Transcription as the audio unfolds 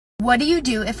What do you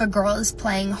do if a girl is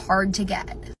playing hard to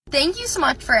get? Thank you so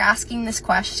much for asking this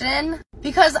question,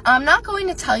 because I'm not going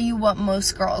to tell you what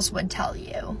most girls would tell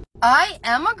you. I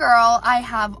am a girl, I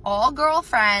have all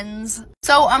girlfriends,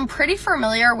 so I'm pretty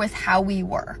familiar with how we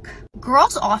work.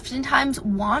 Girls oftentimes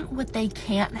want what they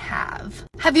can't have.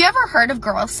 Have you ever heard of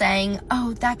girls saying,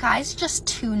 "Oh, that guy's just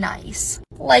too nice"?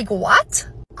 Like what?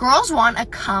 Girls want a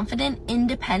confident,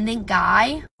 independent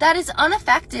guy that is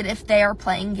unaffected if they are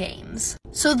playing games.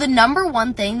 So the number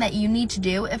one thing that you need to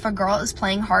do if a girl is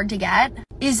playing hard to get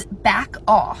is back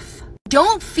off.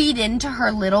 Don't feed into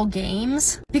her little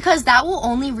games, because that will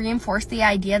only reinforce the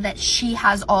idea that she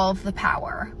has all of the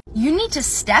power. You need to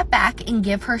step back and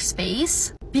give her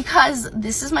space, because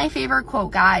this is my favorite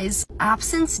quote, guys.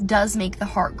 Absence does make the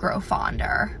heart grow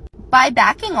fonder. By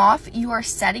backing off, you are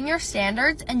setting your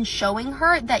standards and showing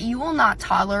her that you will not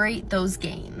tolerate those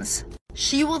games.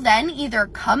 She will then either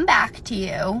come back to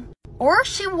you or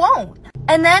she won't.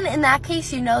 And then in that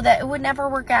case, you know that it would never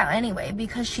work out anyway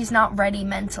because she's not ready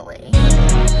mentally.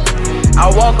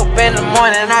 I woke up in the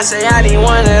morning, I say I need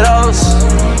one of those.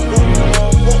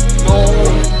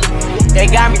 They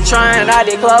got me trying all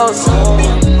their clothes.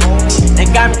 They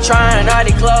got me trying all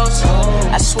their clothes.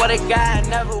 I swear to God, I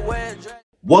never wear a dress.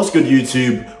 What's good,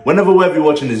 YouTube? Wherever you're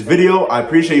watching this video, I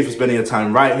appreciate you for spending your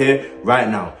time right here, right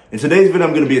now. In today's video,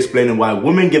 I'm going to be explaining why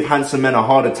women give handsome men a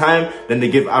harder time than they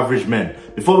give average men.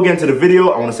 Before we get into the video,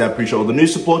 I want to say I appreciate all the new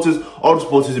supporters, all the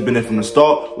supporters who've been there from the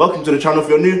start. Welcome to the channel if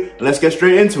you're new, and let's get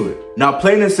straight into it. Now,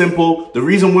 plain and simple, the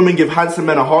reason women give handsome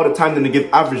men a harder time than they give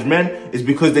average men is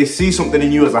because they see something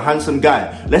in you as a handsome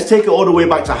guy. Let's take it all the way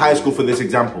back to high school for this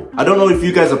example. I don't know if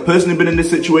you guys have personally been in this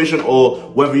situation or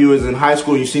whether you was in high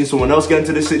school and you've seen someone else get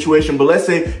into this situation, but let's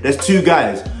say there's two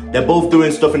guys. They're both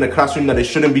doing stuff in the classroom that they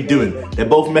shouldn't be doing. They're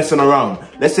both messing around.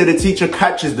 Let's say the teacher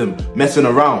catches them messing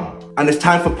around and it's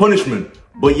time for punishment.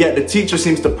 But yet the teacher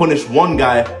seems to punish one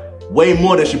guy way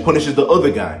more than she punishes the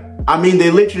other guy. I mean, they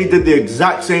literally did the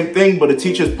exact same thing, but the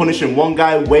teacher's punishing one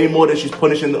guy way more than she's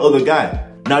punishing the other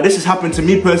guy. Now, this has happened to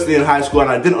me personally in high school,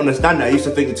 and I didn't understand that. I used to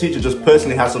think the teacher just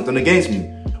personally has something against me.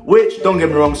 Which, don't get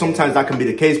me wrong, sometimes that can be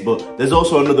the case, but there's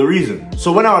also another reason.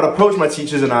 So when I would approach my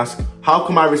teachers and ask, how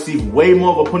come I receive way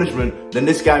more of a punishment than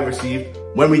this guy received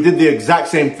when we did the exact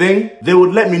same thing, they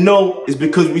would let me know it's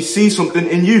because we see something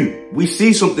in you. We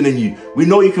see something in you. We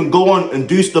know you can go on and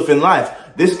do stuff in life.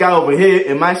 This guy over here,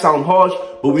 it might sound harsh,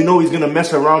 but we know he's gonna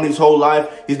mess around his whole life.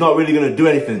 He's not really gonna do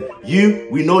anything. You,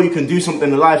 we know you can do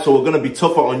something in life, so we're gonna be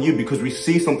tougher on you because we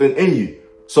see something in you.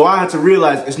 So I had to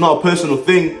realize it's not a personal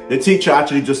thing. The teacher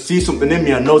actually just sees something in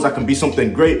me and knows I can be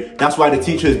something great. That's why the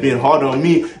teacher is being harder on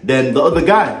me than the other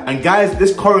guy. And guys,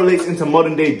 this correlates into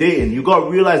modern day dating. You gotta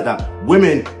realize that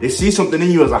women, they see something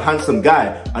in you as a handsome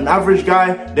guy. An average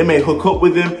guy, they may hook up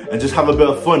with him and just have a bit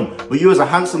of fun. But you as a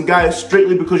handsome guy,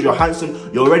 strictly because you're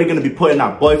handsome, you're already gonna be put in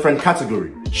that boyfriend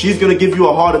category. She's gonna give you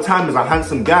a harder time as a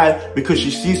handsome guy because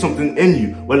she sees something in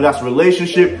you. Whether that's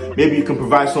relationship, maybe you can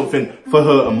provide something for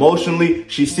her emotionally.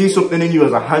 She sees something in you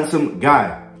as a handsome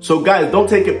guy. So guys, don't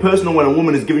take it personal when a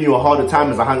woman is giving you a harder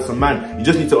time as a handsome man. You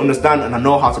just need to understand and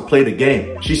know how to play the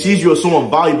game. She sees you as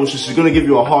someone valuable, so she's gonna give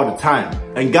you a harder time.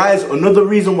 And guys, another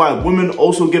reason why women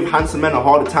also give handsome men a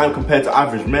harder time compared to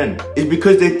average men is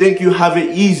because they think you have it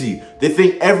easy. They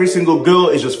think every single girl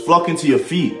is just flocking to your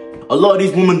feet. A lot of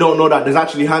these women don't know that there's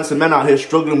actually handsome men out here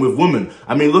struggling with women.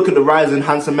 I mean, look at the rise in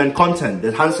handsome men content.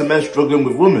 There's handsome men struggling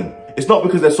with women. It's not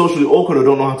because they're socially awkward or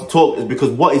don't know how to talk. It's because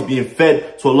what is being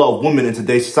fed to a lot of women in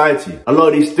today's society. A lot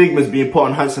of these stigmas being put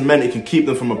on handsome men, it can keep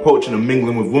them from approaching and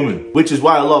mingling with women. Which is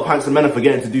why a lot of handsome men are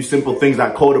forgetting to do simple things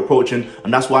like cold approaching.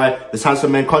 And that's why this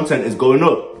handsome men content is going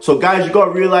up. So guys, you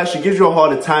gotta realize she gives you a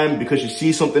harder time because she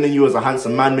sees something in you as a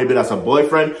handsome man. Maybe that's a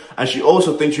boyfriend. And she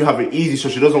also thinks you have it easy, so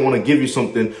she doesn't want to give you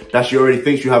something that she already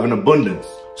thinks you have in abundance.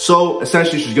 So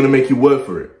essentially, she's gonna make you work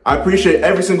for it. I appreciate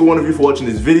every single one of you for watching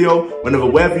this video.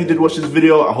 Wherever you did watch this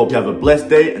video, I hope you have a blessed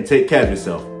day and take care of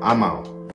yourself. I'm out.